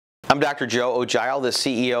I'm Dr. Joe Ojile, the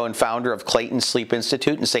CEO and founder of Clayton Sleep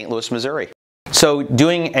Institute in St. Louis, Missouri. So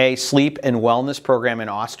doing a sleep and wellness program in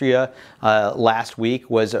Austria last week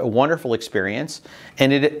was a wonderful experience,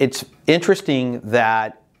 and it's interesting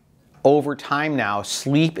that over time now,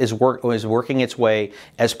 sleep is working its way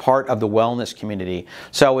as part of the wellness community.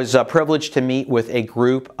 So I was privileged to meet with a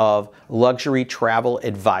group of luxury travel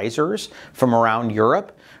advisors from around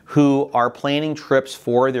Europe who are planning trips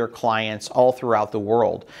for their clients all throughout the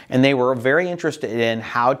world. And they were very interested in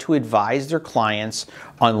how to advise their clients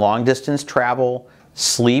on long distance travel,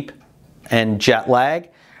 sleep and jet lag,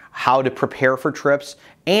 how to prepare for trips,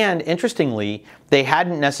 and interestingly, they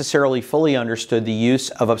hadn't necessarily fully understood the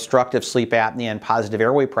use of obstructive sleep apnea and positive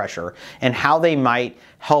airway pressure and how they might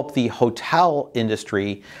help the hotel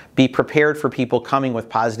industry be prepared for people coming with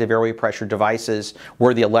positive airway pressure devices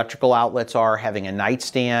where the electrical outlets are, having a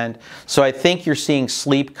nightstand. So I think you're seeing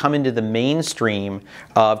sleep come into the mainstream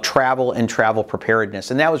of travel and travel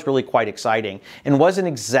preparedness, and that was really quite exciting and wasn't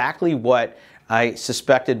exactly what I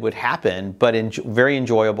suspected would happen, but very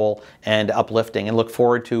enjoyable and uplifting, and look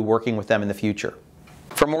forward to working with them in the future.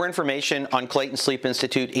 For more information on Clayton Sleep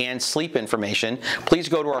Institute and sleep information, please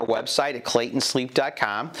go to our website at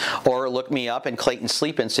claytonsleep.com or look me up and Clayton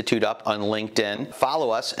Sleep Institute up on LinkedIn.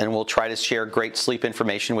 Follow us and we'll try to share great sleep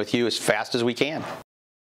information with you as fast as we can.